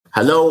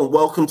Hello and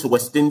welcome to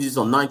West Indies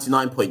on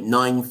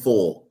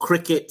 99.94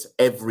 Cricket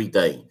Every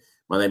Day.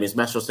 My name is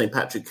Mashal St.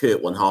 Patrick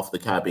Court, one half of the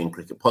Caribbean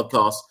Cricket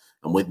Podcast,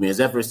 and with me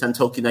as ever is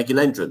Santoki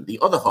Nagulendran, the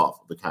other half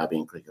of the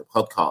Caribbean Cricket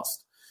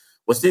Podcast.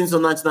 West Indies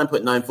on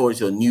 99.94 is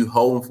your new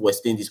home for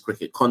West Indies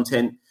cricket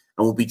content,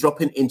 and will be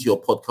dropping into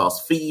your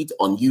podcast feed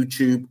on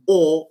YouTube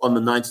or on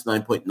the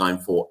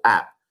 99.94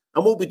 app,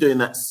 and we'll be doing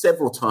that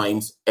several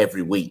times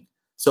every week.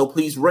 So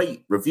please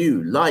rate,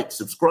 review, like,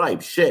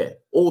 subscribe, share,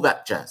 all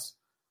that jazz.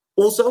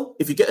 Also,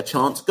 if you get a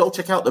chance, go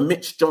check out the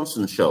Mitch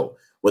Johnson Show,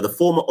 where the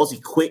former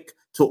Aussie Quick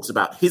talks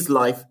about his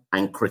life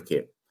and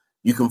cricket.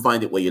 You can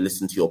find it where you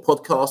listen to your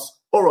podcasts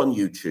or on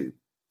YouTube.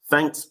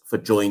 Thanks for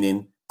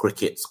joining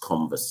Cricket's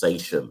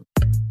Conversation.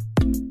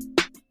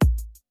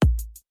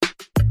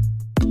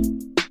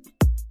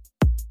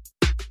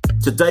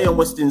 Today on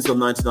West Indies on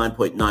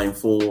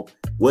 99.94,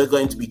 we're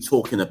going to be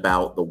talking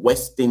about the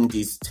West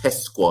Indies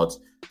Test squad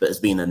that has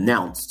been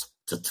announced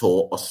to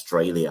tour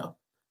Australia.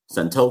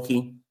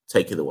 Santoki,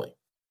 take it away.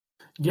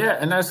 Yeah,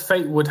 and as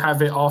fate would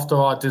have it, after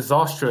our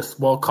disastrous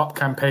World Cup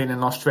campaign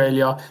in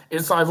Australia,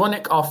 it's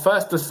ironic our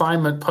first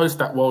assignment post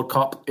that World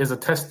Cup is a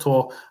test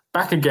tour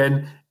back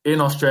again in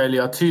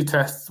Australia. 2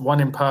 tests, one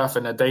in Perth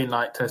and a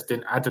day-night test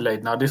in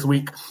Adelaide. Now, this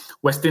week,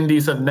 West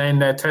Indies have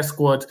named their test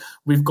squad.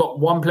 We've got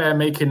one player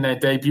making their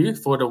debut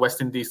for the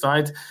West Indies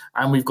side,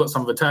 and we've got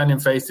some returning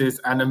faces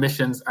and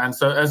omissions. And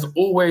so, as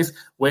always,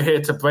 we're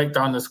here to break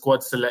down the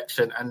squad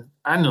selection and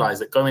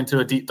analyse it, go into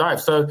a deep dive.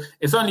 So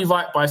it's only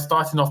right by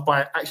starting off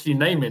by actually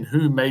naming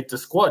who made the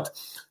squad.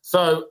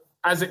 So,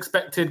 as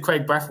expected,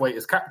 Craig Brathwaite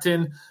is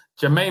captain,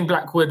 Jermaine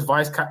Blackwood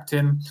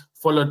vice-captain,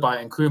 followed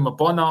by Nkrumah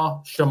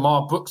Bonner.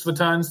 Shamar Brooks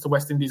returns to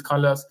West Indies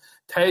colours.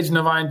 Tej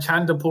Narayan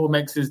Chanderpaul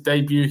makes his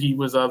debut. He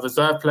was a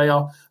reserve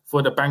player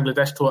for the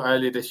Bangladesh tour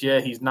earlier this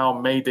year. He's now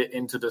made it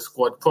into the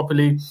squad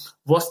properly.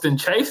 Roston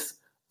Chase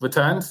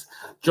returns.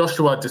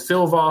 Joshua De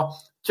Silva,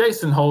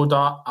 Jason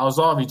Holder,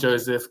 Alzari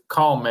Joseph,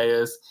 Carl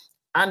Mayers,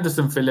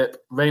 Anderson Phillip,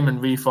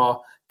 Raymond Reefer,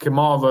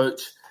 Kemar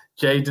Roach,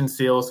 Jaden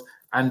Seals,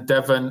 and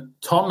Devon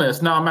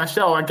Thomas. Now,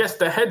 Mashal, I guess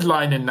the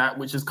headline in that,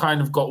 which has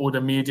kind of got all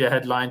the media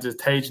headlines, is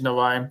Tej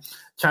Narayan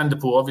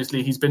Chanderpaul.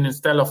 Obviously, he's been in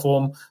stellar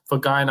form for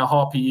Guyana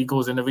Harpy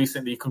Eagles in the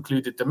recently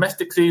concluded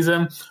domestic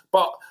season.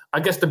 But I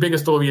guess the bigger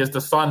story is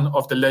the son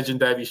of the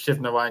legendary Shiv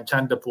Narayan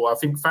Chanderpaul. I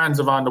think fans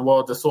around the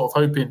world are sort of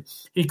hoping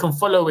he can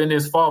follow in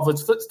his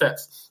father's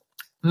footsteps.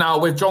 Now,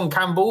 with John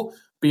Campbell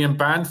being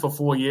banned for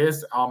 4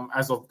 years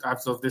as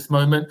of this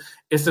moment,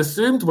 it's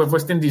assumed, with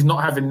West Indies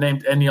not having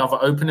named any other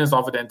openers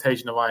other than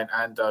Tej Narayan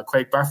and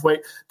Craig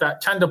Brathwaite,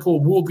 that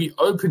Chanderpaul will be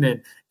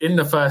opening in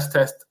the first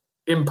test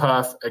in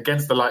Perth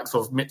against the likes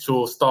of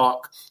Mitchell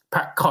Starc,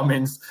 Pat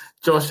Cummins,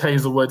 Josh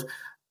Hazlewood.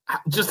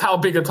 Just how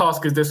big a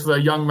task is this for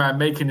a young man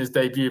making his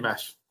debut,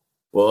 Mash?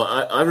 Well,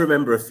 I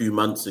remember a few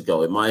months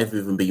ago, it might have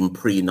even been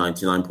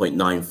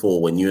pre-99.94,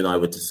 when you and I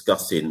were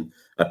discussing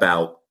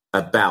about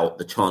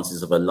the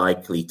chances of a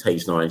likely Tej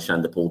Narayan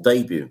Chanderpaul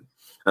debut.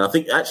 And I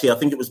think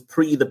it was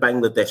pre the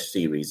Bangladesh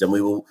series, and we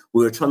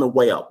were trying to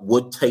weigh up,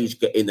 would Tej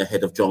get in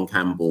ahead of John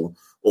Campbell,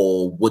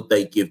 or would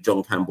they give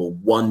John Campbell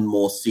one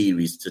more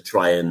series to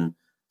try and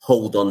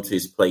hold on to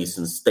his place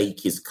and stake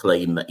his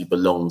claim that he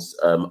belongs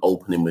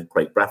opening with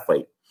Craig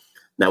Brathwaite.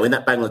 Now, in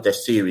that Bangladesh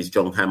series,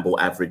 John Campbell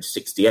averaged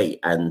 68,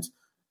 and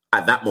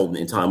at that moment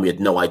in time, we had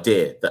no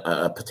idea that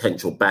a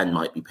potential ban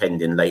might be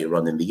pending later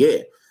on in the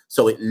year.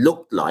 So it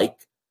looked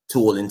like, to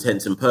all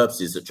intents and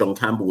purposes, that John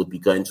Campbell would be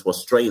going to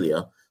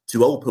Australia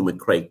to open with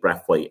Craig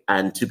Brathwaite.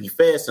 And to be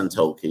fair,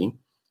 Santoki,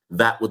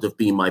 that would have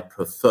been my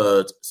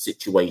preferred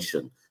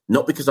situation.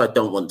 Not because I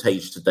don't want Tej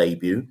to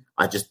debut.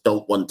 I just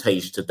don't want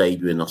Tej to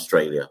debut in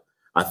Australia.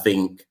 I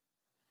think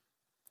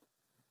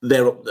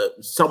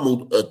some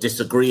will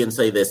disagree and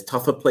say there's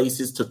tougher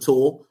places to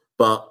tour,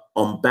 but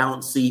on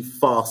bouncy,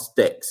 fast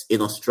decks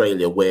in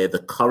Australia, where the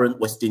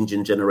current West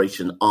Indian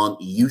generation aren't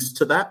used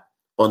to that,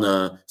 on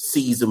a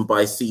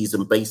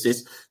season-by-season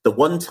basis. The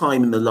one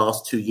time in the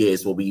last 2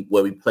 years where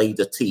we played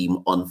a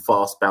team on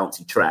fast,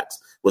 bouncy tracks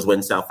was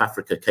when South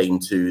Africa came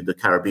to the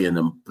Caribbean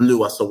and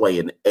blew us away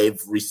in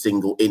every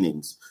single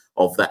innings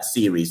of that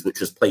series, which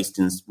was played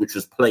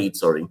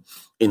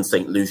in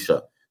St.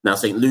 Lucia. Now,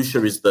 St.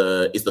 Lucia is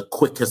the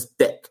quickest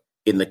deck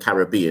in the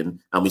Caribbean,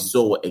 and we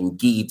saw what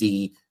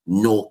Ngidi,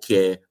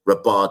 Nortje,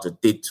 Rabada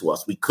did to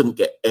us. We couldn't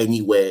get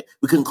anywhere.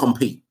 We couldn't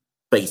compete,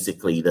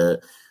 basically.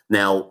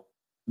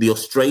 The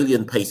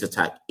Australian pace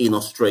attack in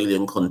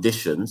Australian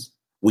conditions,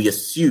 we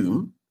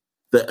assume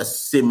that a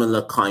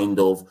similar kind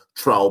of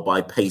trial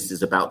by pace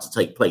is about to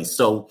take place.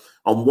 So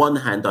on one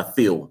hand, I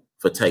feel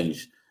for Tej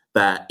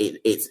that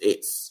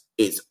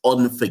it's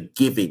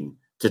unforgiving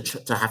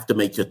to have to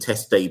make your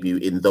test debut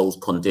in those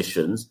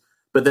conditions.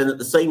 But then at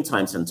the same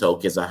time,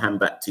 Santoki, as I hand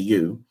back to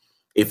you,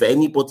 if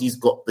anybody's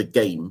got the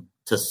game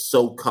to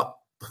soak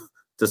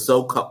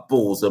up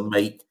balls and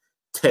make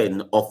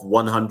 10 off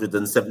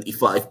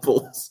 175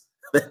 balls,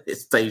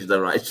 it's Tej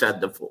Narayan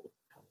Chanderpaul.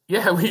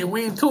 Yeah,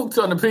 we talked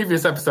on a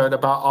previous episode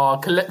about our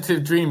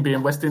collective dream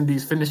being West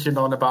Indies finishing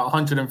on about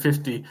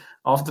 150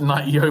 after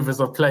 90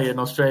 overs of play in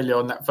Australia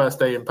on that first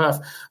day in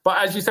Perth. But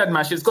as you said,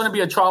 Mash, it's going to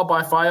be a trial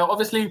by fire.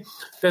 Obviously,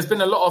 there's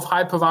been a lot of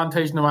hype around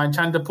Tagenarine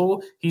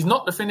Chanderpaul. He's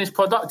not the finished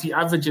product. He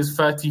averages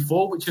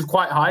 34, which is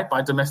quite high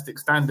by domestic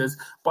standards.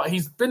 But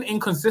he's been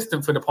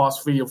inconsistent for the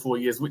past 3 or 4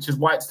 years, which is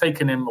why it's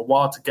taken him a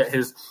while to get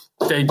his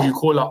debut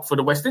call-up for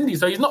the West Indies.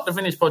 So he's not the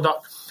finished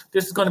product.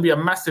 This is going to be a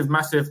massive,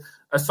 massive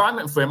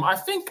assignment for him. I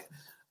think,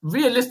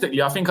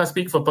 realistically, I think I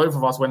speak for both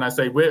of us when I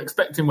say we're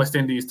expecting West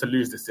Indies to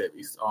lose the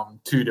series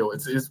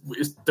 2-0.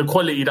 It's the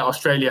quality that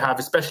Australia have,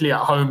 especially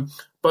at home,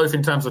 both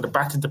in terms of the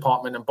batting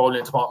department and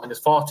bowling department, is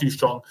far too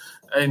strong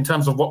in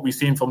terms of what we've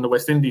seen from the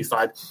West Indies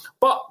side.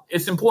 But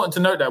it's important to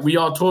note that we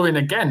are touring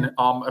again,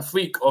 a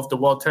freak of the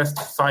World Test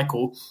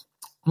cycle.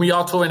 We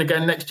are touring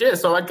again next year.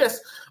 So I guess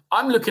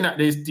I'm looking at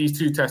these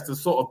 2 tests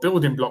as sort of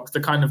building blocks to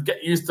kind of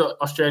get used to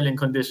Australian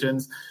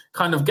conditions,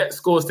 kind of get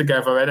scores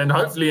together, and then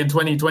hopefully in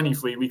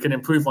 2023 we can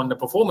improve on the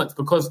performance,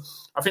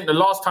 because I think the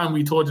last time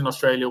we toured in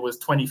Australia was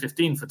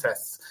 2015 for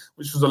tests,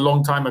 which was a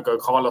long time ago.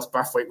 Carlos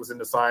Brathwaite was in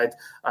the side,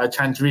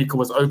 Chandrika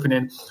was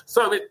opening.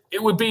 So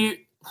it would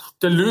be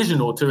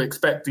delusional to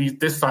expect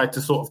this side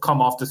to sort of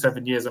come after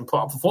 7 years and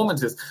put up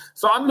performances.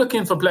 So I'm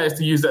looking for players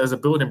to use it as a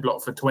building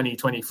block for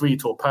 2023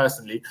 tour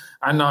personally.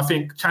 And I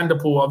think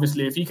Chanderpaul,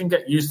 obviously, if he can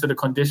get used to the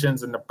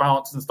conditions and the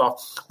bounce and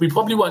stuff, we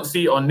probably won't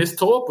see it on this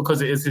tour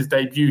because it is his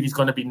debut. He's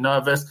going to be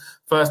nervous.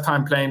 First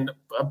time playing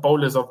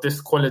bowlers of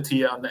this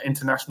quality on the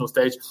international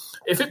stage.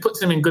 If it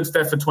puts him in good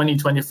stead for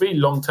 2023,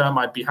 long term,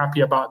 I'd be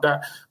happy about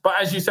that. But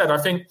as you said, I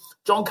think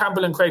John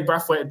Campbell and Craig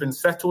Brathwaite have been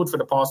settled for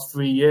the past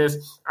 3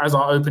 years as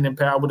our opening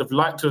pair. I would have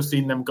liked to have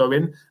seen them go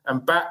in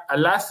and bat.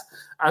 Alas,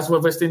 as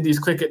with West Indies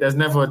cricket, there's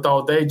never a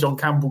dull day. John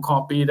Campbell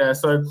can't be there.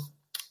 So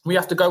we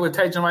have to go with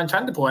Tagenarine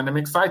Chanderpaul, and I'm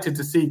excited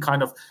to see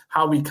kind of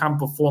how we can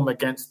perform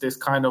against this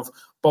kind of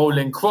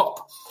bowling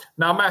crop.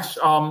 Now, Mash,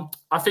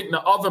 I think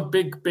the other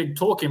big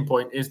talking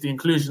point is the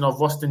inclusion of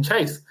Roston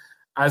Chase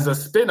as a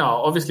spinner.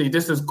 Obviously,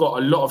 this has got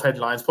a lot of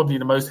headlines, probably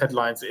the most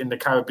headlines in the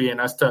Caribbean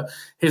as to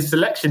his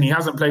selection. He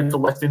hasn't played for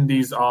West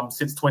Indies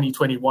since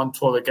 2021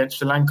 tour against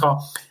Sri Lanka.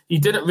 He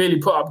didn't really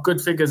put up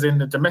good figures in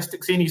the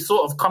domestic scene. He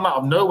sort of come out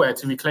of nowhere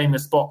to reclaim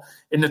his spot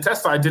in the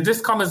test side. Did this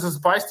come as a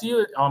surprise to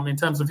you in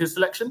terms of his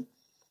selection?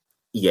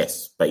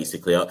 Yes,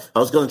 basically. I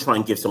was going to try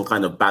and give some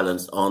kind of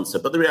balanced answer,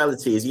 but the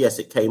reality is, yes,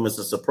 it came as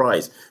a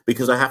surprise,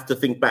 because I have to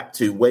think back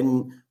to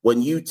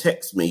when you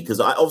text me, because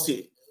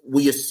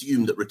we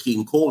assumed that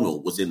Rakeem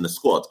Cornwall was in the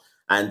squad.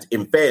 And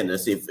in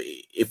fairness,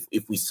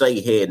 if we say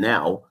here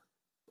now,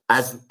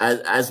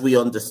 as we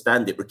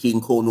understand it,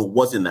 Rakeem Cornwall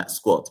was in that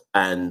squad.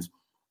 And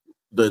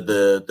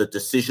the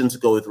decision to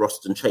go with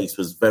Roston Chase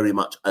was very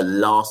much a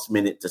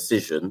last-minute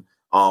decision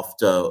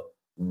after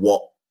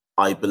what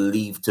I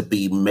believe to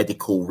be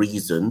medical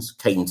reasons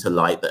came to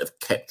light that have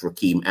kept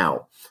Rakeem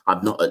out.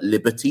 I'm not at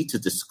liberty to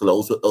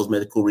disclose what those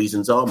medical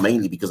reasons are,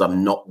 mainly because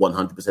I'm not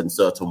 100%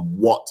 certain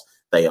what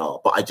they are.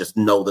 But I just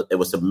know that there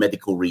were some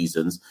medical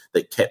reasons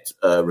that kept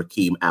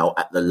Rakeem out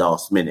at the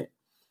last minute.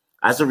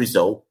 As a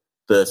result,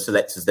 the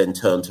selectors then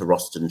turned to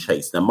Roston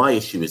Chase. Now, my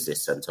issue is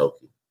this,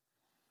 Santoki.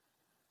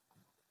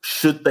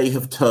 Should they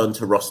have turned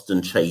to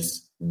Roston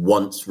Chase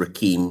once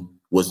Rakeem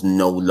was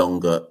no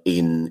longer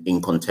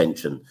in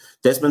contention?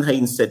 Desmond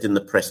Haynes said in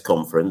the press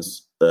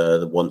conference for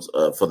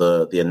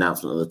the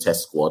announcement of the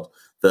test squad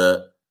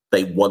that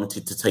they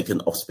wanted to take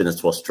an off spinner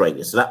to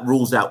Australia. So that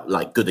rules out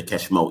like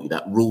Gudakesh Motie,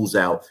 that rules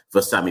out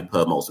Versamy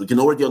Permaul. So we can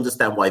already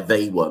understand why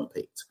they weren't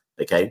picked.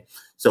 Okay.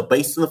 So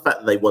based on the fact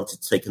that they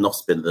wanted to take an off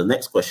spinner, the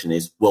next question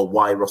is, well,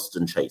 why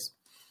Roston Chase?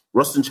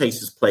 Roston Chase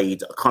has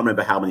played, I can't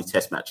remember how many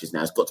test matches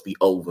now. It's got to be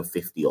over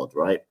 50 odd,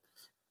 right?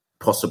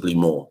 Possibly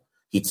more.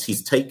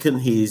 He's taken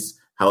his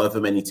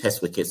however many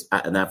test wickets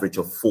at an average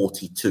of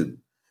 42.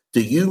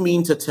 Do you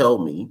mean to tell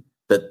me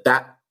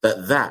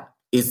that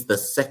is the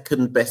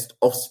second best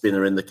off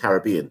spinner in the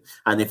Caribbean?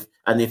 And if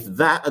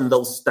that and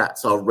those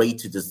stats are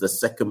rated as the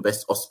second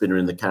best off spinner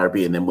in the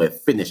Caribbean, then we're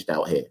finished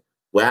out here.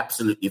 We're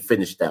absolutely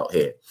finished out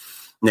here.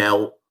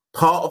 Now,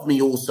 part of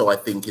me also, I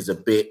think, is a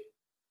bit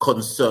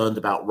concerned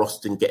about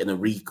Roston getting a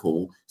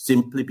recall,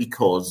 simply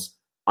because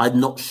I'm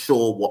not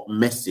sure what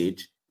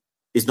message.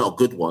 It's not a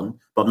good one,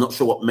 but I'm not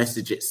sure what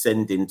message it's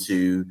sending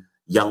to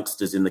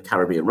youngsters in the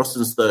Caribbean.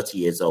 Roston's 30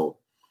 years old.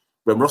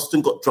 When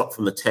Roston got dropped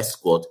from the test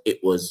squad, it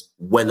was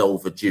well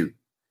overdue.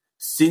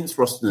 Since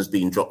Roston has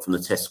been dropped from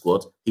the test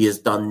squad, he has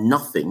done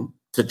nothing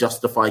to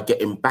justify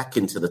getting back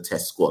into the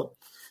test squad.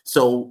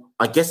 So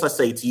I guess I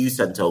say to you,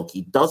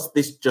 Santoki, does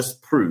this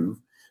just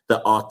prove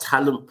that our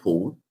talent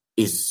pool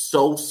is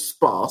so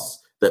sparse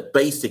that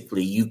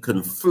basically you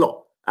can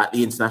flop at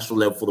the international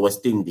level for the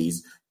West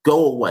Indies,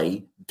 go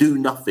away, do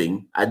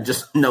nothing, and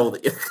just know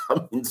that you're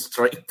coming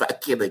straight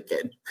back in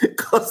again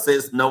because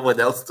there's no one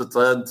else to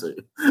turn to?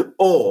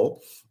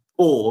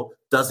 Or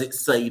does it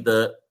say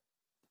that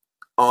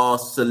our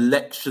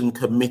selection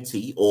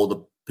committee or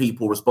the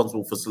people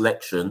responsible for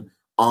selection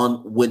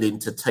aren't willing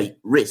to take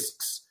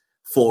risks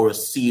for a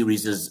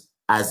series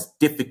as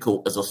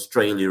difficult as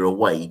Australia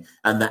away,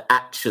 and that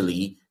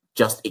actually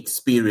just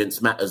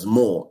experience matters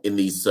more in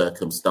these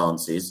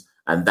circumstances,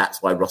 and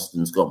that's why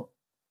Roston's gone.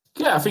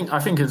 Yeah, I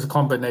think it's a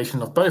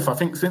combination of both. I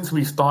think since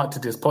we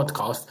started this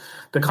podcast,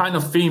 the kind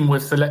of theme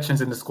with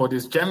selections in the squad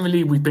is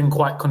generally we've been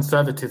quite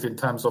conservative in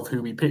terms of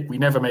who we pick. We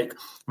never make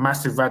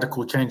massive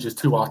radical changes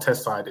to our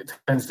test side. It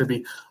tends to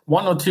be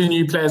one or two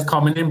new players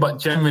coming in, but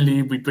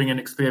generally we bring in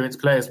experienced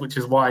players, which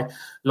is why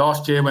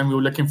last year when we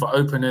were looking for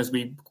openers,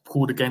 we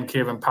called again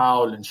Kieran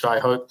Powell and Shai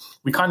Hope.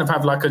 We kind of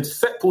have like a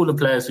set pool of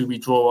players who we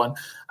draw on.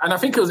 And I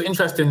think it was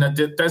interesting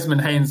that Desmond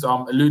Haynes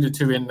alluded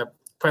to in the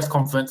press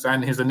conference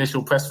and his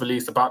initial press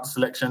release about the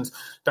selections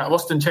that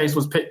Roston Chase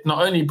was picked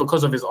not only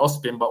because of his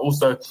off-spin but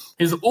also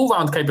his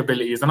all-round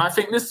capabilities. And I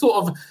think this sort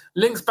of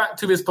links back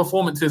to his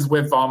performances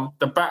with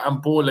the bat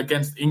and ball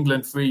against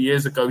England 3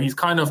 years ago. He's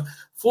kind of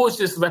forged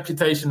this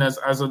reputation as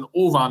an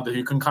all-rounder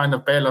who can kind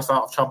of bail us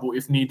out of trouble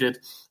if needed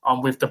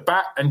with the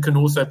bat and can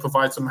also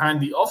provide some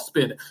handy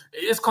off-spin.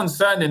 It is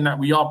concerning that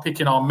we are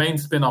picking our main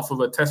spinner for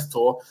the test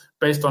tour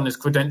based on his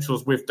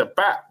credentials with the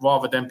bat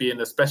rather than being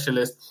a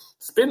specialist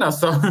spinner.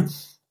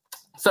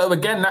 So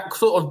again, that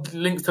sort of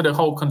links to the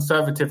whole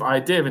conservative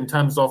idea in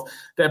terms of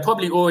they're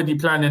probably already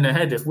planning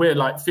ahead. If we're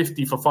like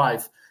 50 for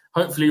 5,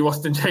 hopefully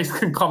Roston Chase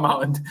can come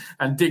out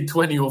and dig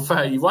 20 or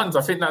 30 runs.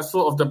 I think that's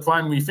sort of the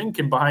primary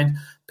thinking behind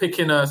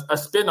picking a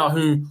spinner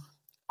who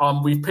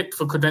we've picked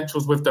for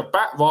credentials with the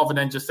bat rather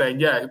than just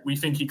saying, yeah, we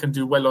think he can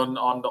do well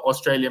on the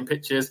Australian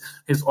pitches.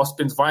 His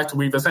off-spin's vital.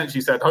 We've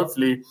essentially said,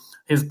 hopefully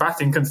his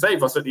batting can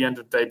save us at the end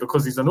of the day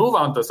because he's an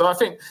all-rounder. So I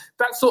think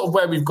that's sort of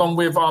where we've gone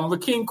with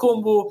Rakeen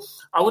Cornwall.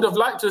 I would have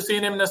liked to have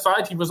seen him in the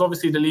side. He was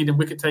obviously the leading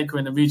wicket taker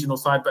in the regional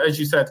side. But as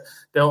you said,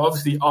 there are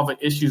obviously other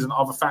issues and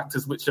other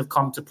factors which have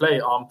come to play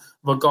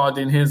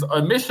regarding his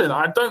omission.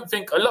 I don't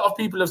think a lot of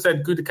people have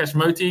said Gudakesh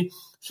Moti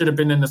should have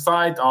been in the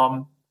side.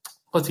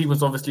 Because he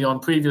was obviously on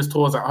previous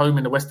tours at home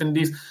in the West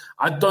Indies.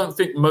 I don't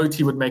think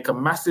Moti would make a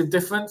massive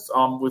difference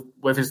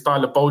with his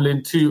style of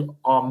bowling to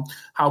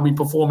how we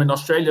perform in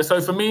Australia. So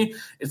for me,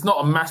 it's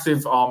not a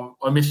massive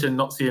omission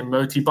not seeing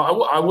Moti, but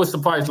I was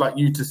surprised like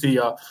you to see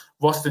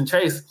Roston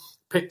Chase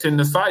picked in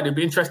the side. It'd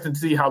be interesting to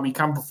see how we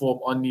can perform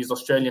on these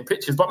Australian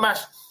pitches. But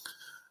Mash,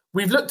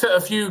 we've looked at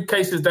a few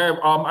cases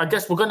there. I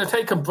guess we're going to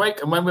take a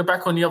break, and when we're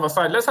back on the other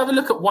side, let's have a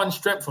look at one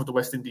strength of the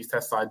West Indies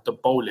Test side, the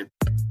bowling.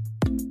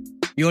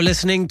 You're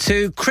listening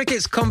to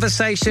Cricket's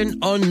Conversation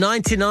on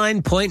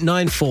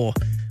 99.94.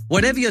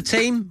 Whatever your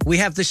team, we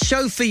have the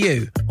show for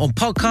you on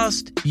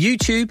podcast,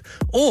 YouTube,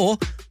 or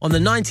on the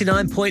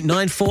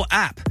 99.94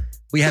 app.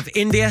 We have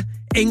India,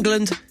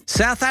 England,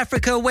 South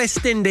Africa,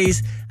 West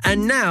Indies,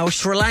 and now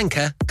Sri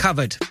Lanka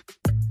covered.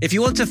 If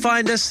you want to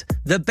find us,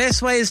 the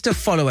best way is to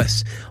follow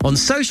us on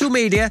social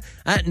media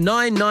at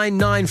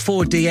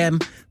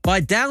 9994DM by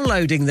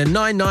downloading the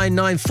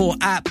 9994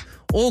 app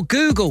or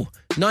Google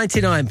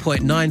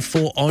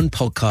 99.94 on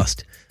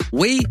podcast.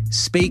 We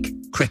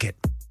speak cricket.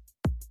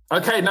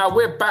 Okay, now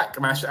we're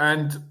back, Mash,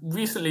 and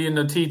recently in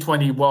the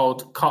T20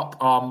 World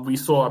Cup, we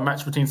saw a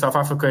match between South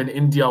Africa and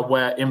India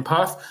in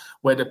Perth,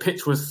 where the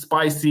pitch was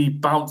spicy,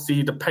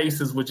 bouncy, the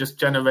paces were just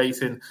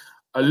generating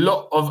a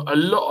lot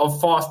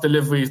of fast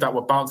deliveries that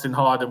were bouncing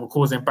hard and were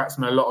causing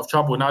batsmen a lot of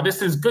trouble. Now,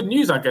 this is good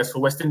news, I guess, for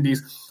West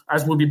Indies,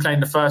 as we'll be playing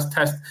the first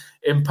test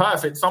in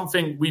Perth. It's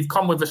something we've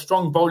come with a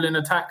strong bowling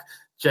attack.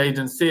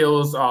 Jayden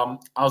Seales,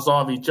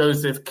 Alzarri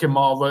Joseph,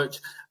 Kemar Roach,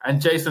 and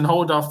Jason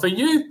Holder. For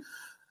you,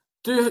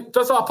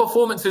 does our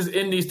performances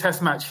in these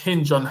test match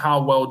hinge on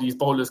how well these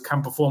bowlers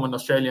can perform on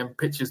Australian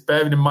pitches,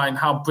 bearing in mind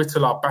how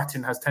brittle our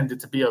batting has tended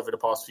to be over the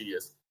past few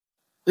years?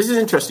 This is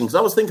interesting because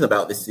I was thinking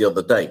about this the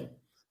other day.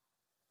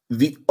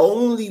 The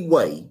only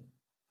way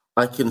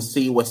I can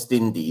see West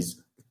Indies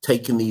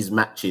taking these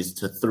matches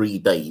to 3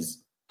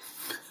 days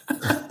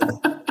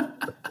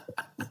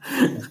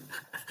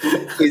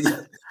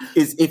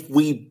is if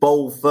we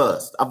bowl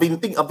first. I've been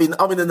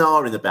an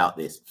R-ing about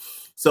this.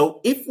 So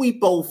if we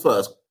bowl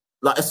first,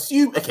 like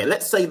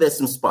let's say there's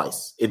some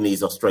spice in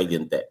these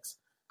Australian decks.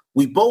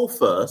 We bowl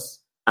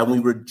first and we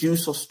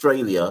reduce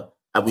Australia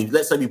and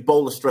let's say we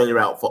bowl Australia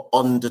out for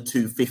under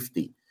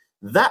 250.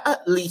 That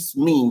at least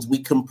means we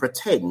can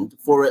pretend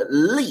for at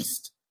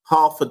least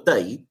half a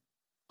day,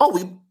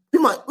 we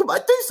might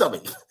do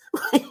something.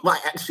 We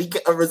might actually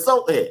get a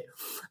result here.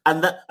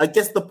 And that, I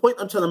guess the point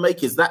I'm trying to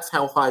make is that's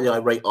how highly I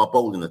rate our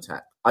bowling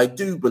attack. I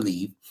do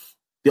believe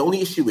the only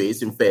issue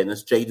is, in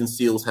fairness, Jayden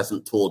Seales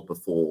hasn't toured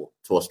before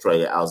to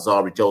Australia.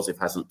 Alzarri Joseph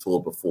hasn't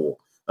toured before.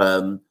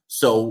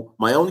 So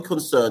my only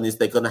concern is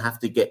they're going to have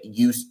to get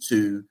used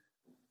to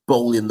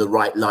bowling the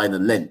right line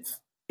and length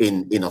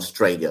in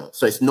Australia.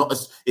 So it's not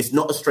as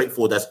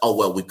straightforward as,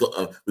 we've got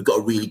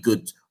a really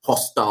good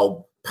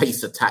hostile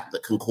pace attack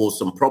that can cause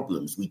some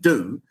problems. We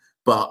do,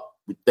 but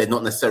they're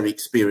not necessarily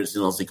experienced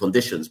in Aussie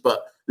conditions.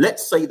 But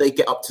let's say they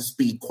get up to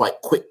speed quite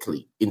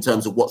quickly in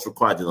terms of what's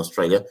required in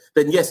Australia,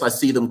 then yes, I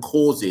see them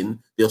causing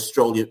the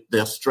Australian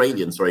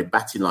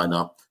batting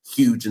lineup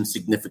huge and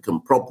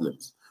significant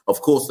problems.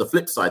 Of course, the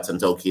flip side,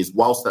 Santoki, is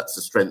whilst that's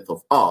the strength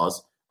of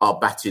ours, our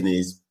batting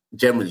is,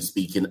 generally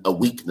speaking, a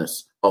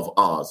weakness of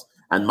ours.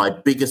 And my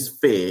biggest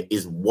fear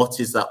is, what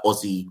is that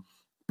Aussie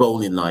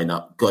bowling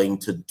lineup going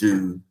to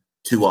do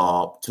to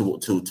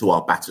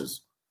our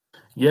batters?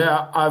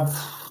 Yeah,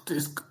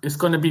 it's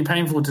going to be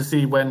painful to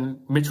see when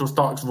Mitchell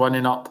Starc's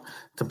running up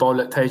to bowl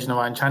at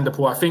Tagenarine and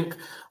Chanderpaul. I think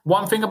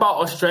one thing about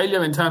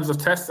Australia in terms of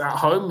tests at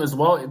home as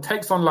well, it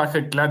takes on like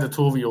a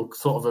gladiatorial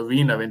sort of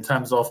arena in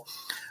terms of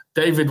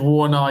David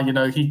Warner.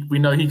 We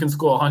know he can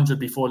score 100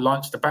 before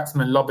lunch. The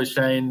batsmen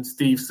Labuschagne,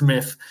 Steve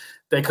Smith,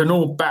 they can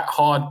all bat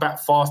hard,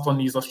 bat fast on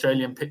these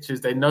Australian pitches.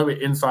 They know it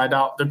inside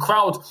out. The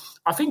crowd,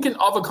 I think in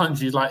other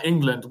countries like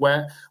England,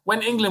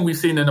 when England we've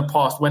seen in the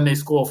past, when they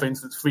score, for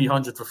instance,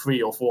 300 for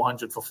 3 or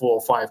 400 for 4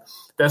 or 5,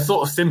 there's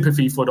sort of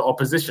sympathy for the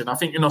opposition. I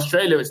think in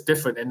Australia it's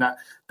different in that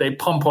they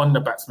pump on the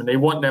batsmen. They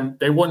want them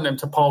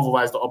to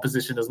pulverise the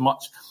opposition as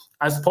much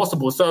as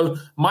possible. So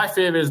my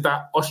fear is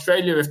that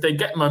Australia, if they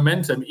get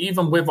momentum,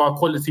 even with our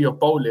quality of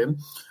bowling,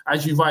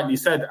 as you rightly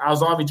said,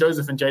 Alzarri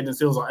Joseph and Jayden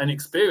Seales are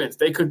inexperienced.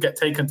 They could get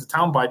taken to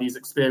town by these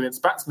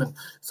experienced batsmen.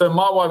 So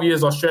my worry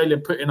is Australia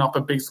putting up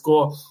a big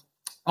score.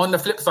 On the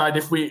flip side,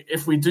 if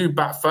we do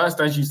bat first,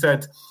 as you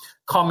said,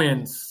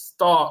 Cummins,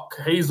 Starc,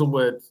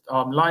 Hazelwood,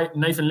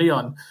 Nathan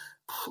Lyon,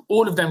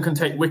 all of them can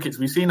take wickets.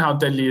 We've seen how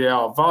deadly they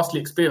are, vastly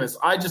experienced.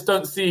 I just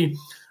don't see,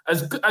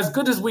 as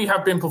good as we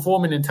have been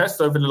performing in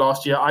tests over the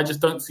last year, I just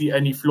don't see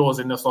any flaws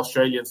in this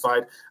Australian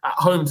side at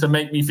home to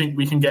make me think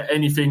we can get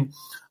anything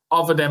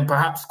other than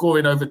perhaps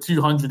scoring over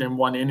 200 in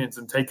one innings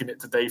and taking it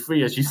to day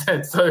 3, as you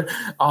said. So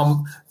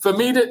for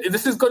me,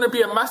 this is going to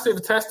be a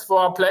massive test for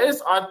our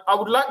players. I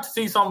would like to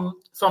see some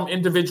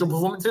individual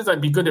performances.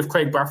 It'd be good if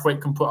Craig Brathwaite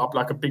can put up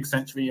like a big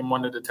century in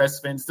one of the tests,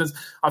 for instance.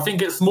 I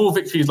think it's small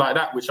victories like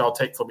that which I'll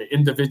take from it,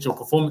 individual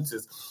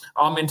performances.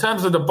 In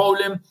terms of the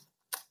bowling,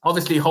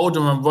 obviously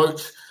Holder and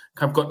Roach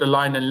have got the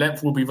line and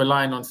length. We'll be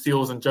relying on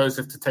Seales and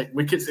Joseph to take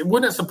wickets. It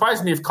wouldn't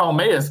surprise me if Carl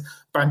Mayers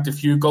banked a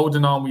few.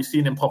 Golden Arm, we've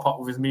seen him pop up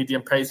with his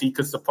medium pace. He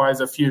could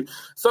surprise a few.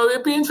 So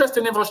it'd be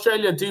interesting if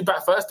Australia do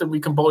bat first and we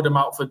can bowl them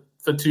out for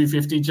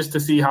 250 just to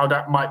see how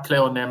that might play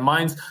on their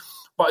minds.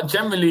 But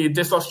generally,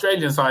 this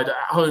Australian side at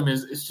home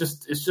it's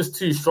just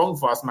too strong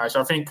for us, Mash.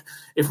 I think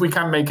if we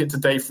can make it to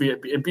day 3,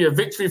 it'd be a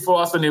victory for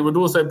us, and it would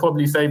also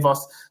probably save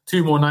us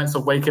 2 more nights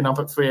of waking up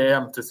at 3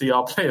 a.m. to see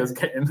our players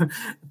getting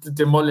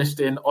demolished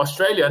in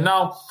Australia.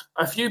 Now,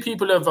 a few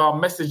people have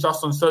messaged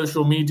us on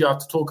social media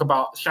to talk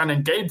about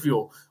Shannon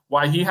Gabriel,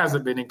 why he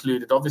hasn't been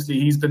included. Obviously,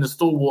 he's been a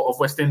stalwart of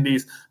West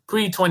Indies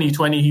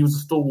pre-2020. He was a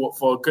stalwart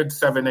for a good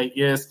 7-8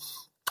 years.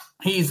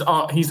 He's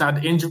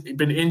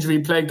been injury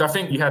plagued. I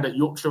think he had at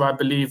Yorkshire, I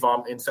believe,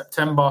 in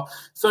September.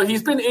 So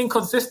he's been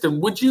inconsistent.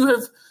 Would you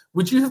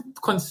have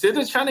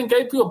considered Shannon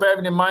Gabriel,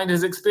 bearing in mind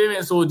his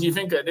experience, or do you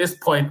think at this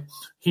point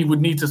he would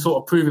need to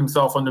sort of prove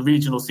himself on the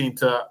regional scene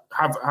to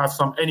have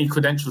any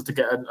credentials to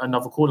get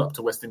another call up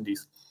to West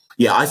Indies?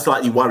 Yeah, I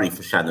slightly worry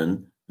for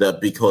Shannon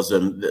because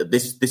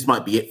this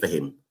might be it for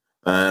him.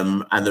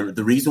 And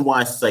the reason why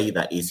I say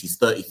that is he's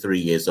 33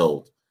 years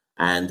old.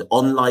 And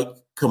unlike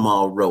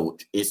Kumar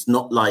Roach, it's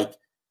not like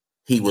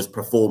he was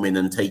performing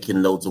and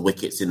taking loads of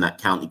wickets in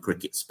that county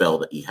cricket spell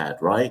that he had,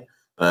 right?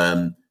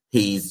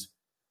 He's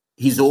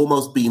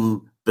almost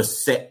been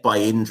beset by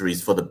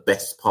injuries for the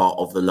best part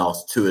of the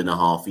last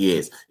 2.5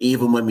 years.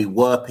 Even when we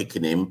were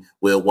picking him,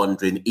 we were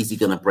wondering, is he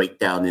going to break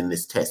down in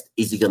this test?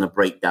 Is he going to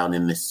break down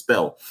in this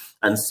spell?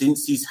 And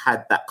since he's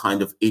had that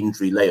kind of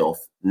injury layoff,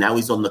 now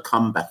he's on the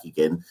comeback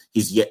again.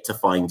 He's yet to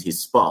find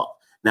his spark.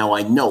 Now,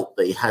 I note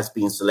that he has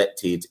been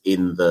selected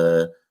in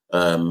the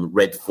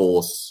Red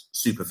Force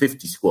Super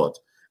 50 squad.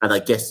 And I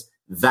guess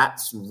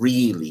that's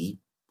really,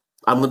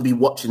 I'm going to be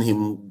watching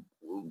him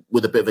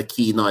with a bit of a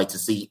keen eye to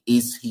see,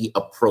 is he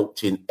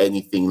approaching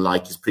anything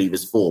like his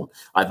previous form?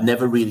 I've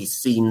never really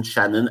seen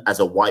Shannon as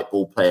a white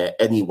ball player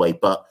anyway,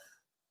 but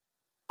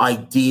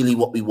ideally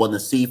what we want to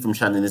see from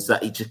Shannon is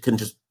that he can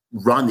just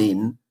run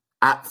in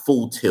at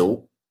full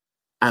tilt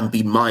and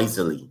be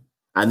miserly.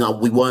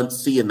 And we weren't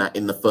seeing that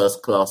in the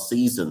first class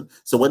season.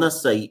 So when I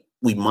say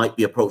we might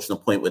be approaching a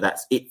point where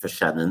that's it for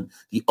Shannon,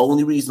 the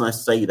only reason I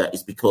say that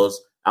is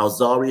because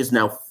Alzarri has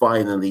now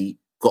finally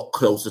got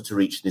closer to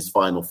reaching his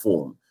final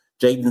form.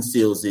 Jayden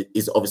Seales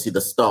is obviously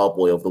the star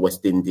boy of the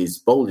West Indies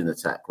bowling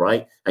attack,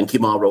 right? And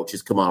Kumar Roach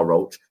is Kumar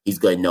Roach. He's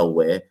going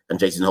nowhere. And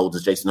Jason Holder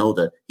is Jason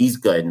Holder. He's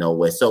going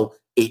nowhere. So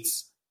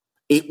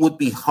it would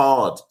be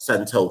hard,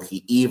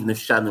 Santoki, even if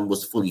Shannon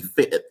was fully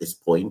fit at this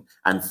point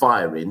and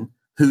firing.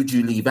 Who do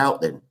you leave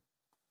out then?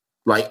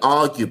 Like,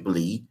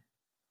 arguably,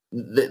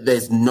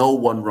 there's no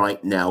one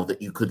right now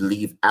that you could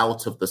leave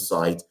out of the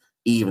side,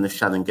 even if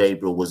Shannon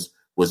Gabriel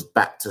was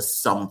back to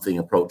something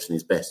approaching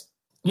his best.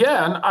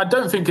 Yeah, and I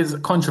don't think it's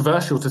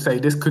controversial to say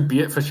this could be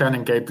it for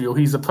Shannon Gabriel.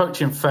 He's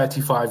approaching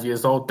 35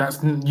 years old. That's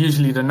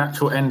usually the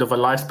natural end of a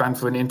lifespan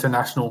for an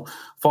international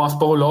fast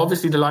bowler.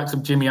 Obviously, the likes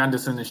of Jimmy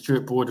Anderson and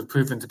Stuart Broad have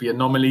proven to be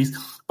anomalies.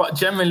 But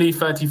generally,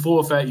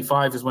 34,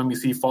 35 is when we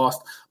see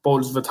fast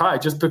bowlers retire,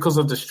 just because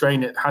of the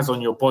strain it has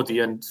on your body,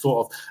 and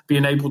sort of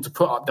being able to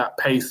put up that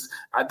pace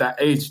at that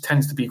age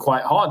tends to be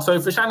quite hard.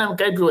 So for Shannon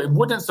Gabriel, it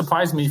wouldn't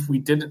surprise me if we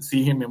didn't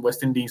see him in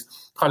West Indies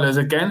colours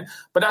again.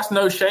 But that's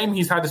no shame.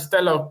 He's had a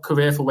stellar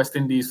career for West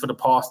Indies for the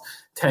past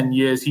 10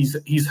 years. He's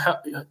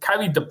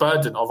carried the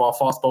burden of our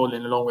fast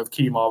bowling along with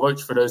Kemar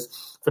Roach for those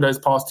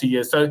past 2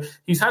 years. So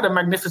he's had a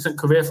magnificent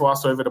career for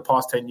us over the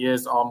past 10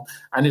 years.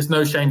 And it's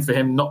no shame for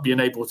him not being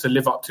able to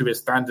live up to his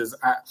standards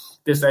at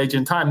this age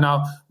in time.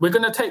 Now, we're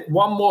going to take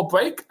one more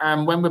break.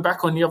 And when we're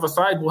back on the other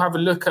side, we'll have a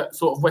look at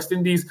sort of West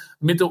Indies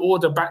middle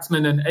order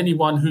batsmen and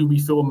anyone who we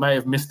feel may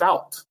have missed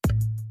out.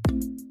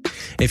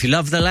 If you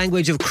love the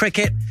language of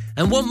cricket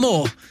and want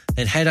more,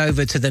 then head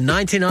over to the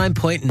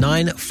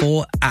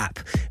 99.94 app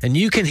and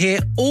you can hear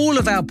all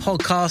of our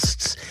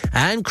podcasts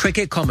and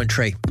cricket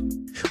commentary.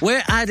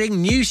 We're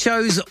adding new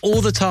shows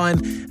all the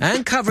time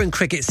and covering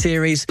cricket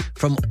series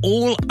from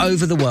all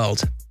over the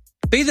world.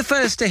 Be the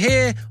first to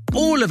hear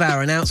all of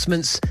our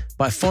announcements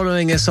by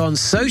following us on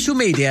social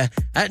media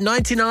at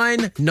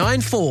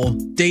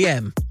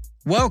 9994DM.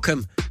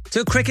 Welcome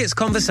to Cricket's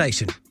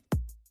Conversation.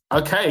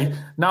 Okay,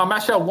 now,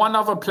 Masha, one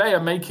other player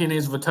making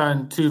his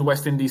return to the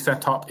West Indies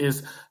setup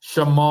is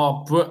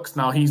Shamar Brooks.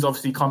 Now, he's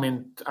obviously come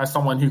in as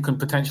someone who can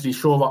potentially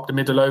shore up the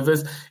middle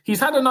overs. He's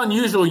had an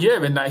unusual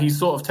year in that he's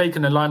sort of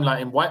taken the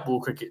limelight in white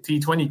ball cricket,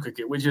 T20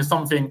 cricket, which is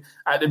something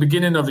at the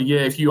beginning of the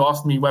year, if you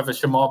asked me whether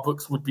Shamar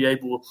Brooks would be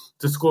able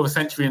to score a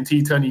century in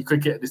T20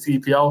 cricket at the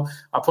CPL,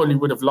 I probably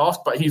would have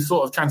laughed, but he's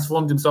sort of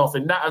transformed himself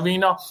in that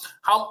arena.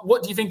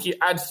 What do you think he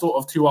adds sort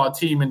of to our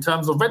team in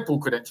terms of red ball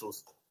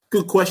credentials?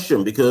 Good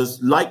question,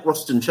 because like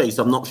Roston Chase,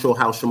 I'm not sure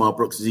how Shamar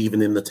Brooks is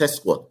even in the test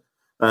squad.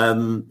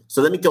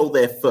 So let me go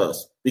there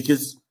first,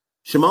 because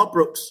Shamar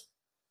Brooks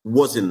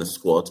was in the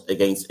squad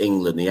against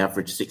England. He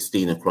averaged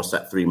 16 across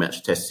that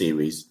 3-match test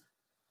series.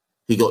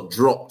 He got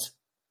dropped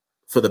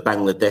for the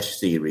Bangladesh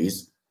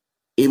series.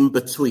 In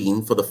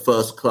between, for the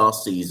first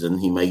class season,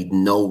 he made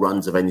no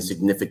runs of any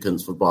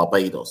significance for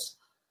Barbados,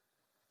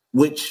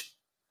 which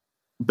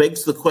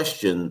begs the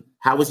question,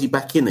 how is he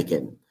back in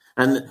again?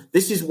 And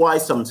this is why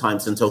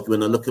sometimes, Santoki,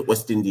 when I look at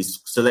West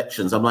Indies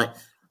selections, I'm like,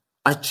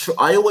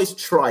 I always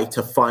try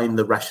to find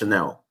the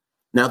rationale.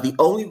 Now, the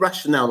only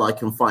rationale I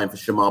can find for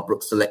Shamar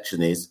Brooks'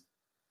 selection is,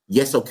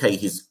 yes, okay,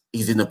 he's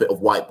in a bit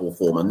of white ball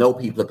form. I know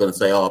people are going to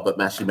say, but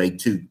Mash, he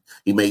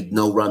made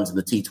no runs in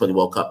the T20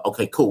 World Cup.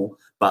 Okay, cool.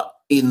 But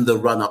in the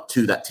run-up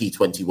to that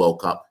T20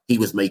 World Cup, he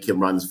was making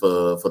runs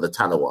for the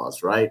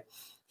Talawars, right?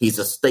 He's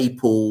a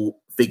staple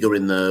figure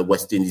in the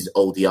West Indies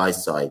ODI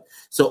side.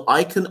 So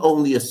I can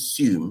only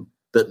assume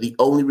that the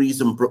only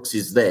reason Brooks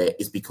is there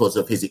is because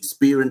of his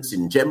experience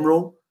in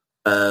general.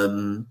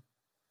 Yeah,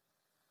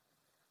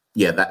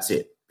 that's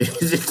it.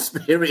 His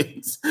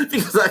experience.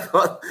 Because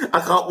I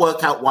can't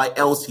work out why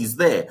else he's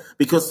there.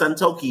 Because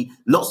Santoki,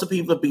 lots of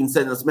people have been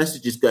sending us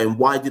messages going,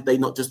 why did they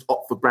not just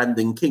opt for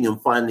Brandon King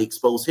and finally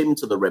expose him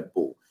to the red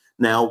ball?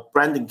 Now,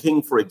 Brandon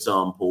King, for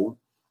example,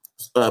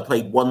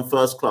 played one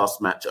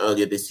first-class match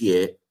earlier this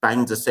year,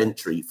 banged a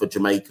century for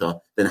Jamaica,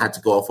 then had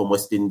to go off on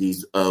West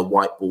Indies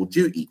white ball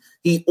duty.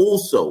 He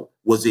also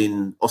was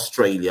in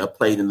Australia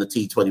playing in the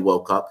T20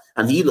 World Cup,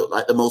 and he looked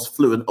like the most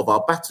fluent of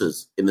our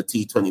batters in the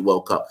T20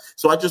 World Cup.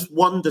 So I just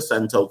wonder,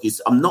 Santokis,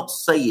 I'm not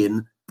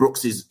saying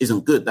Brooks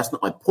isn't good. That's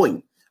not my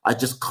point. I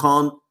just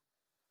can't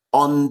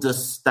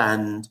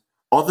understand,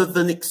 other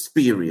than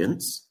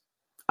experience,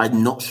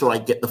 I'm not sure I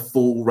get the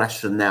full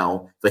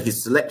rationale for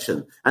his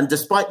selection. And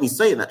despite me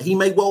saying that, he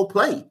may well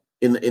play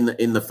in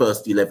the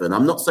first 11.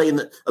 I'm not saying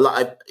that,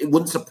 it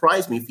wouldn't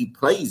surprise me if he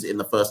plays in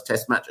the first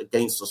test match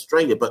against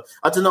Australia. But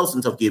I don't know,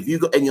 Santoki, have you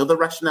got any other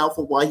rationale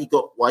for why he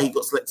got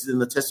selected in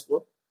the test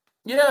squad?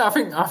 Yeah, I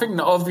think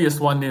the obvious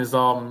one is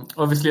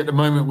obviously at the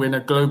moment we're in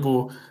a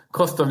global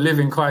cost of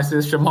living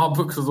crisis. Shamar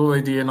Brooks was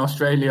already in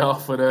Australia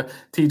for the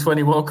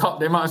T20 World Cup.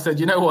 They might have said,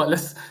 you know what,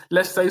 let's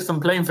save some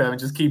plane fare and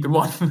just keep him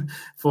on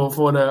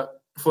for the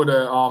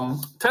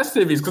test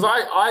series. Because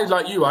I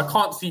like you, I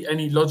can't see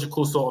any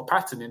logical sort of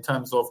pattern in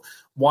terms of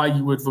why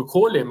you would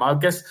recall him. I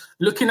guess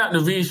looking at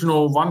the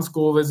regional run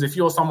scorers, if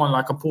you're someone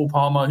like a Paul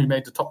Palmer who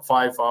made the top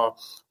 5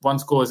 run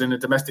scorers in the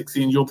domestic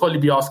scene, you'll probably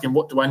be asking,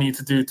 what do I need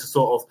to do to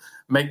sort of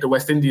make the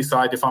West Indies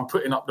side if I'm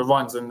putting up the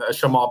runs and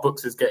Shamar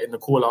Brooks is getting the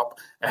call up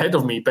ahead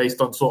of me based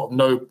on sort of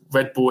no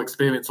red ball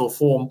experience or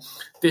form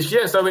this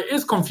year. So it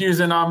is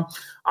confusing. I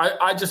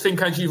just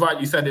think, as you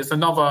rightly said, it's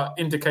another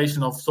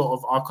indication of sort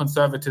of our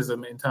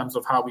conservatism in terms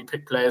of how we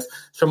pick players.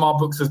 Shamar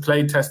Brooks has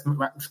played test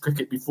match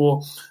cricket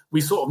before. We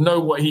sort of know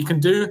what he can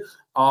do.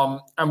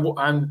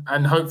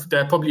 And hope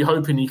they're probably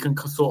hoping he can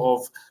sort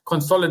of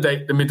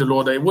consolidate the middle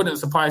order. It wouldn't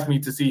surprise me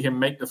to see him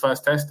make the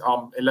first test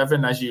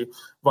 11, as you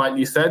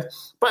rightly said.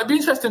 But it'd be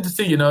interesting to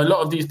see. A lot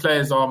of these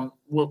players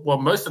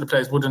most of the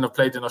players wouldn't have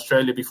played in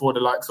Australia before, the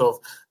likes of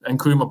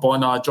Nkrumah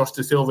Bonner, Josh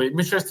Da Silva. I'm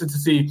interested to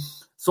see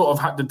sort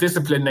of the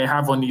discipline they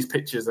have on these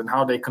pitches and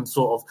how they can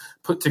sort of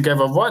put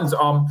together runs.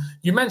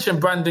 You mentioned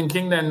Brandon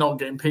King there not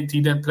getting picked.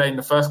 He didn't play in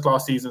the first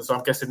class season, so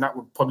I'm guessing that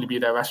would probably be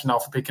their rationale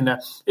for picking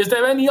there. Is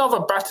there any other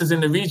batters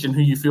in the region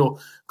who you feel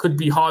could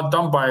be hard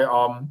done by,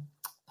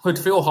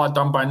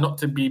 not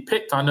to be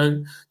picked? I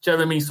know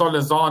Jeremy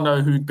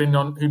Solazano, who'd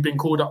been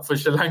called up for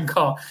Sri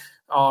Lanka,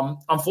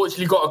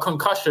 unfortunately got a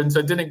concussion,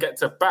 so didn't get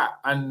to bat.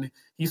 And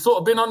he's sort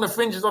of been on the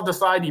fringes of the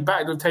side. He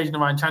batted with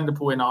Tagenarine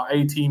Chanderpaul in our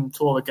A-team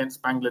tour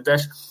against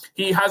Bangladesh.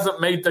 He hasn't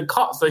made the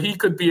cut, so he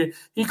could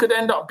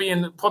end up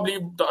being probably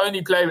the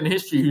only player in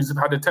history who's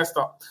had a test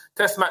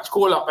match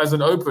call-up as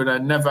an opener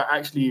and never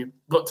actually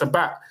got to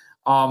bat.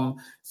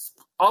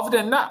 Other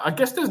than that, I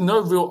guess there's no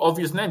real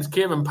obvious names.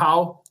 Kieran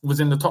Powell was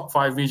in the top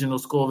 5 regional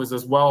scorers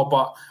as well,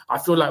 but I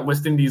feel like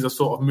West Indies have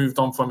sort of moved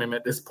on from him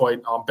at this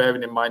point,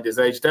 bearing in mind his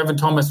age. Devon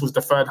Thomas was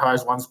the 3rd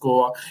highest run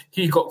scorer.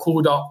 He got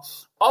called up.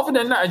 Other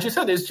than that, as you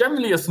said, it's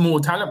generally a small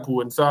talent pool,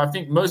 and so I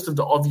think most of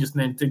the obvious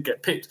names did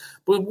get picked.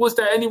 But was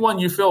there anyone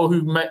you feel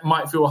who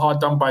might feel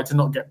hard done by to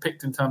not get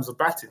picked in terms of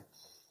batting?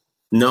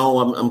 No,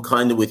 I'm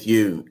kind of with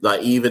you.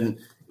 Like even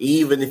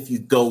if you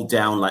go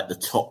down like the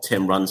top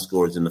 10 run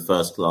scorers in the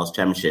first class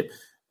championship,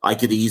 I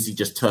could easily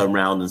just turn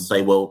around and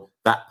say, well,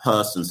 that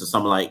person, so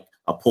someone like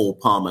a Paul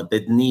Palmer,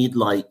 they'd need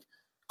like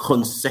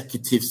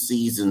consecutive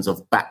seasons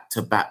of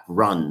back-to-back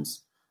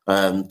runs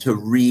to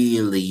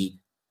really,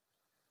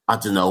 I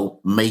don't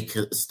know,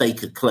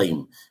 stake a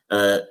claim.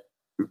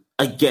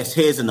 I guess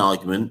here's an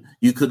argument.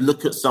 You could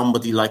look at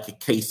somebody like a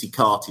Casey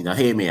Carty. Now,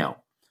 hear me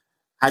out.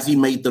 Has he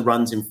made the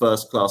runs in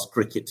first-class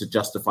cricket to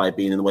justify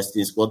being in the West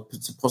Indies squad?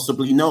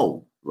 Possibly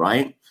no,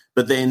 right?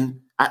 But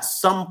then at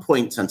some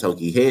point,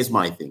 Santoki, here's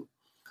my thing.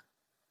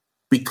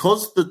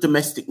 Because the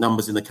domestic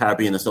numbers in the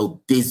Caribbean are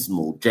so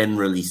dismal,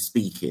 generally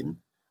speaking,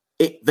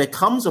 there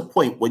comes a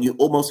point when you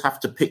almost have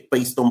to pick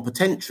based on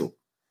potential.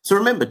 So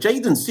remember,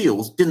 Jayden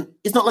Seales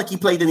it's not like he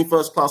played any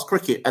first-class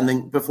cricket and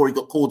then before he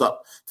got called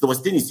up to the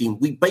West Indies team,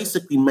 we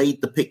basically made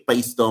the pick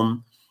based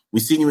on,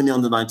 we've seen you in the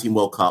Under-19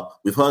 World Cup,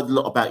 we've heard a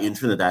lot about you in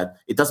Trinidad.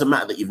 It doesn't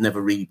matter that you've never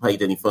really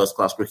played any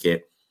first-class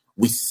cricket.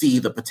 We see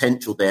the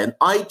potential there. And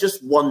I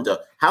just wonder,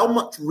 how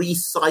much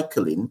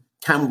recycling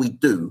can we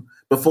do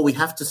before we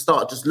have to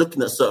start just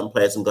looking at certain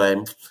players and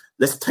going,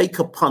 let's take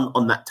a punt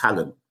on that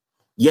talent.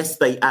 Yes,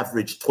 they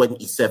average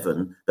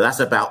 27, but that's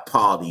about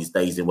par these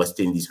days in West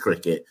Indies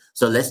cricket.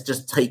 So let's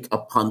just take a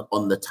punt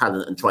on the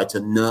talent and try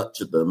to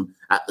nurture them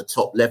at the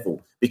top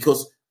level,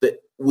 because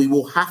we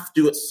will have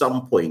to at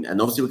some point, and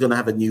obviously we're going to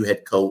have a new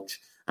head coach,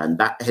 and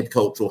that head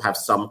coach will have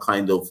some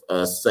kind of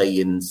say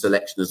in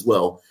selection as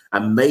well.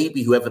 And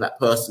maybe whoever that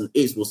person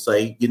is will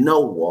say, you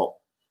know what,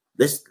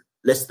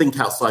 let's think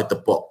outside the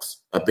box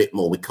a bit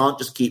more. We can't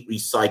just keep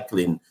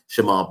recycling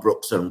Shamar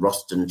Brooks and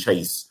Roston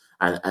Chase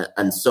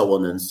and so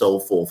on and so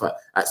forth.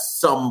 At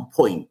some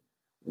point,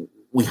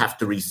 we have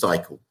to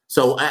recycle.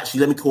 So actually,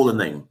 let me call a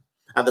name.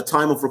 At the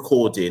time of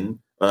recording,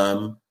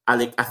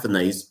 Alec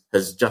Athanaze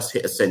has just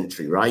hit a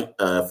century, right,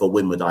 for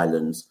Windward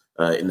Islands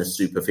in the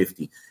Super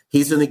 50.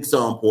 He's an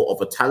example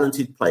of a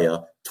talented player,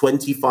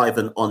 25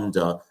 and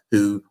under,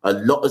 who a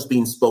lot has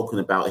been spoken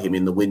about him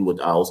in the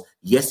Windward Isles.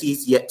 Yes,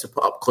 he's yet to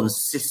put up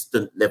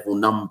consistent level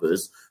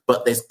numbers,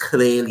 but there's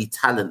clearly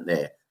talent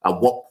there.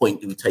 At what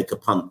point do we take a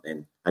punt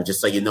then and just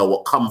say, you know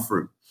what, come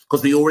through?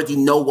 Because we already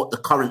know what the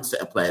current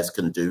set of players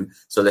can do.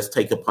 So let's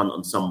take a punt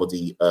on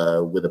somebody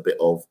with a bit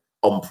of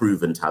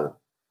unproven talent.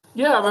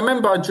 Yeah, I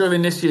remember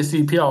during this year's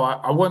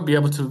CPL, I won't be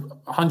able to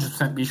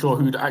 100% be sure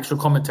who the actual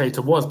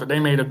commentator was, but they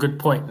made a good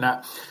point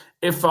that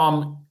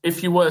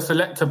if you were a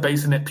selector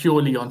basing it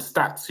purely on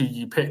stats, who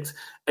you picked,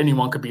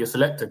 anyone could be a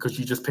selector because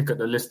you just pick at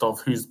the list of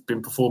who's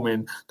been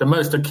performing the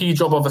most. The key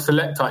job of a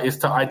selector is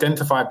to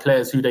identify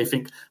players who they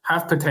think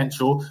have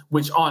potential,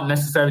 which aren't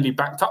necessarily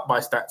backed up by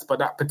stats, but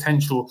that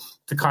potential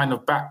to kind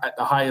of bat at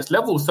the highest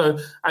level. So,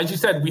 as you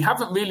said, we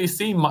haven't really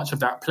seen much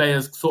of that.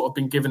 Players sort of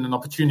been given an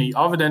opportunity,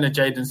 other than a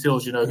Jayden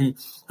Seales,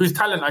 whose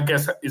talent, I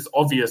guess, is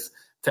obvious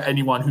to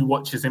anyone who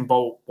watches him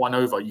bowl one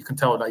over. You can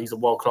tell that he's a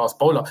world-class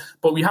bowler.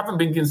 But we haven't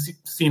been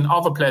seeing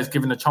other players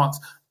given a chance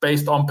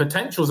based on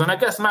potentials. And I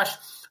guess, Mash,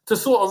 to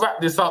sort of wrap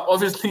this up,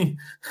 obviously,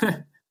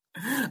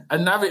 a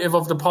narrative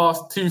of the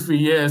past 2-3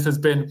 years has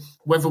been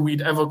whether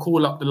we'd ever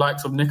call up the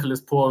likes of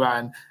Nicholas Pooran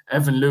and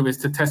Evan Lewis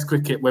to Test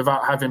cricket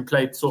without having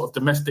played sort of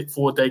domestic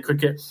 4-day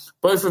cricket.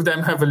 Both of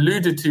them have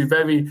alluded to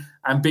very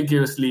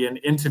ambiguously in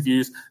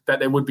interviews that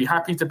they would be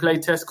happy to play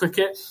Test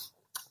cricket.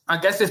 I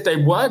guess if they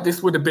were,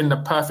 this would have been the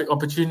perfect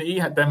opportunity.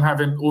 Them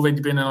having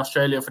already been in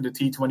Australia for the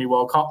T20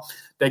 World Cup,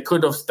 they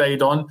could have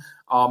stayed on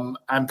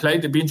and played.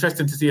 It'd be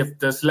interesting to see if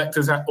the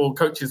selectors or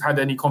coaches had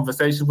any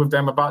conversations with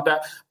them about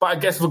that. But I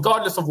guess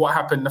regardless of what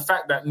happened, the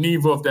fact that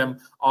neither of them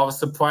are a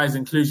surprise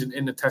inclusion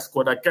in the Test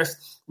squad, I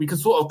guess we can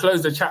sort of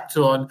close the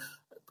chapter on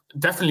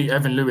definitely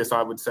Evan Lewis,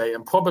 I would say,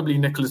 and probably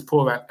Nicholas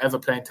Pooran ever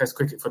playing Test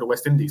cricket for the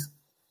West Indies.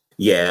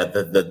 Yeah,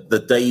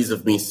 the days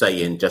of me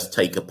saying just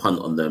take a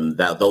punt on them,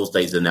 those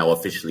days are now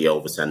officially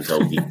over,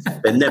 Santoli.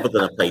 They're never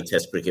going to play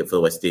Test cricket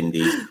for West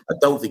Indies. I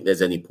don't think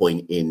there's any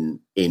point in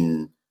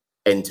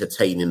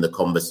entertaining the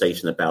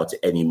conversation about it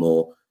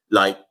anymore.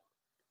 Like,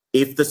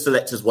 if the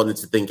selectors wanted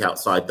to think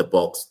outside the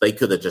box, they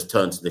could have just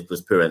turned to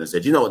Nicholas Pooran and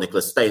said, you know what,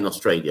 Nicholas, stay in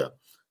Australia.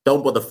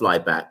 Don't bother fly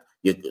back.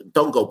 You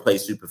don't go play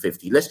Super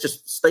 50. Let's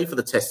just stay for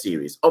the Test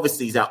series.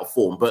 Obviously, he's out of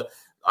form, but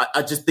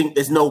I just think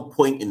there's no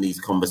point in these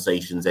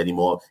conversations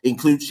anymore.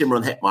 Include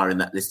Shimron Hetmyer in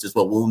that list as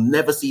well. We'll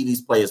never see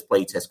these players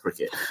play Test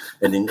cricket.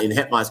 And in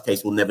Hetmyer's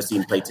case, we'll never see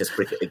him play Test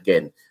cricket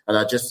again. And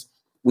I think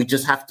we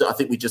just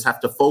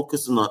have to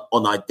focus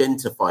on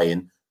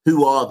identifying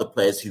who are the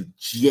players who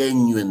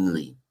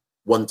genuinely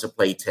want to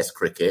play Test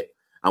cricket.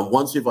 And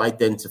once we've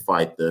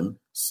identified them,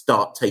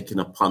 start taking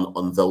a punt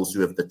on those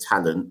who have the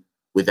talent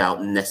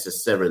without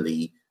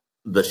necessarily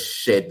the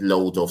shed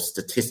load of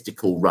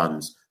statistical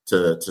runs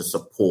to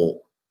support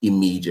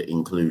immediate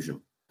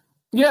inclusion.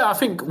 Yeah, I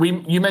think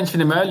you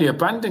mentioned him earlier.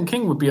 Brandon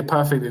King would be a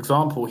perfect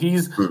example.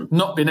 He's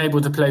not been able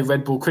to play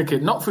red ball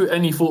cricket, not through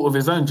any fault of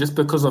his own, just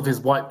because of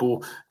his white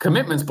ball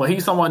commitments. But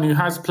he's someone who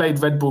has played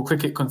red ball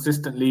cricket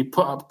consistently,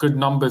 put up good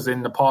numbers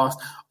in the past,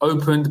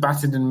 opened,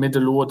 batted in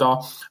middle order.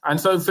 And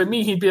so for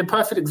me, he'd be a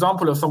perfect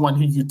example of someone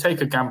who you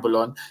take a gamble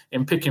on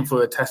in picking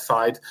for a Test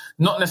side,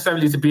 not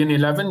necessarily to be in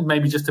 11,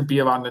 maybe just to be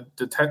around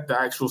the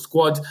actual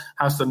squad,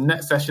 have some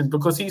net sessions,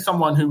 because he's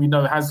someone who we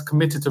know has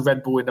committed to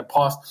red ball in the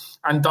past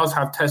and does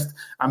have Test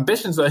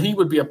ambitions. So he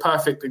would be a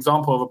perfect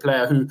example of a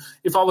player who,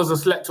 if I was a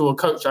selector or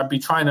coach, I'd be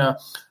trying to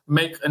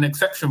make an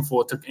exception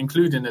for, to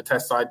include in the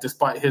Test side,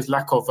 despite his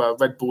lack of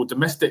red ball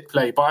domestic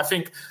play. But I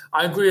think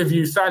I agree with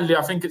you. Sadly,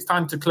 I think it's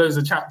time to close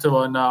the chapter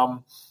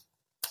on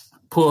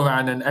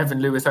Pooran and Evan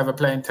Lewis ever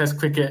playing Test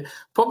cricket.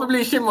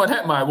 Probably Shimron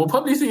Hetmyer. We'll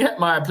probably see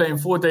Hetmyer playing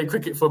 4-day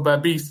cricket for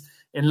Berbice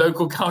in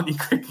local county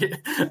cricket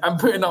and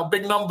putting up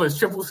big numbers,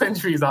 triple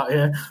centuries out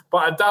here. But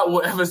I doubt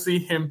we'll ever see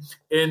him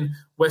in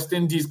West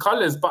Indies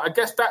colours. But I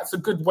guess that's a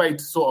good way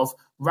to sort of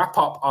wrap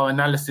up our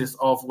analysis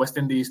of West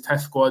Indies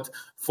Test squad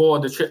for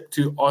the trip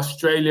to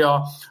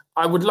Australia.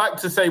 I would like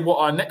to say what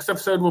our next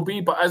episode will be,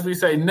 but as we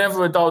say,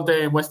 never a dull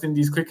day in West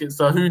Indies cricket.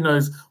 So who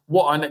knows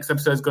what our next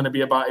episode is going to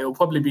be about. It will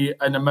probably be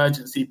an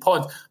emergency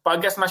pod. But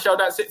I guess, Mashal,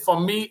 that's it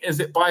from me. Is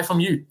it bye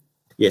from you?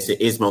 Yes, it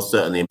is most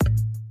certainly.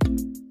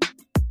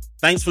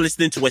 Thanks for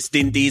listening to West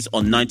Indies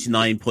on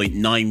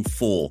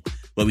 99.94,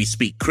 where we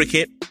speak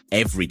cricket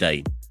every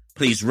day.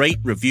 Please rate,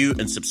 review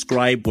and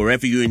subscribe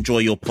wherever you enjoy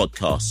your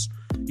podcasts.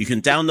 You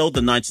can download the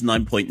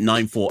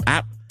 99.94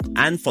 app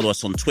and follow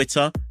us on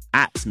Twitter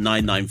at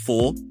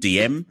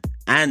 994DM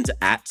and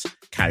at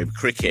Carib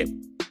Cricket.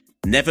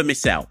 Never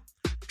miss out.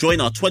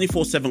 Join our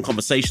 24/7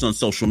 conversation on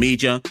social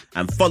media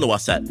and follow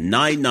us at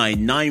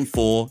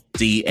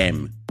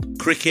 9994DM.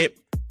 Cricket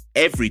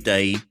every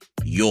day,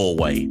 your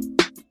way.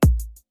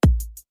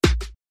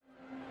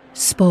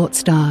 Sports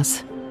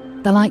stars.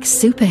 They're like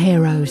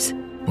superheroes.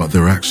 But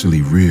they're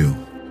actually real.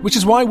 Which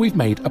is why we've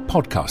made a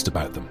podcast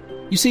about them.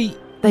 You see,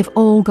 they've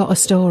all got a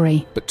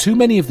story. But too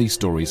many of these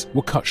stories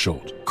were cut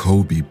short.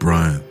 Kobe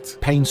Bryant,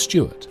 Payne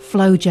Stewart,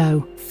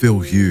 Flojo, Phil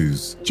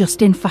Hughes,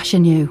 Justin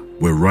Fashanu.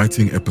 We're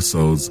writing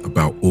episodes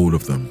about all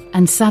of them.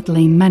 And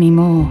sadly, many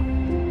more.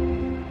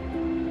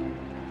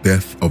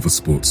 Death of a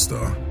Sports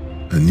Star,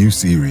 a new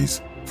series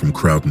from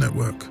Crowd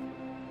Network.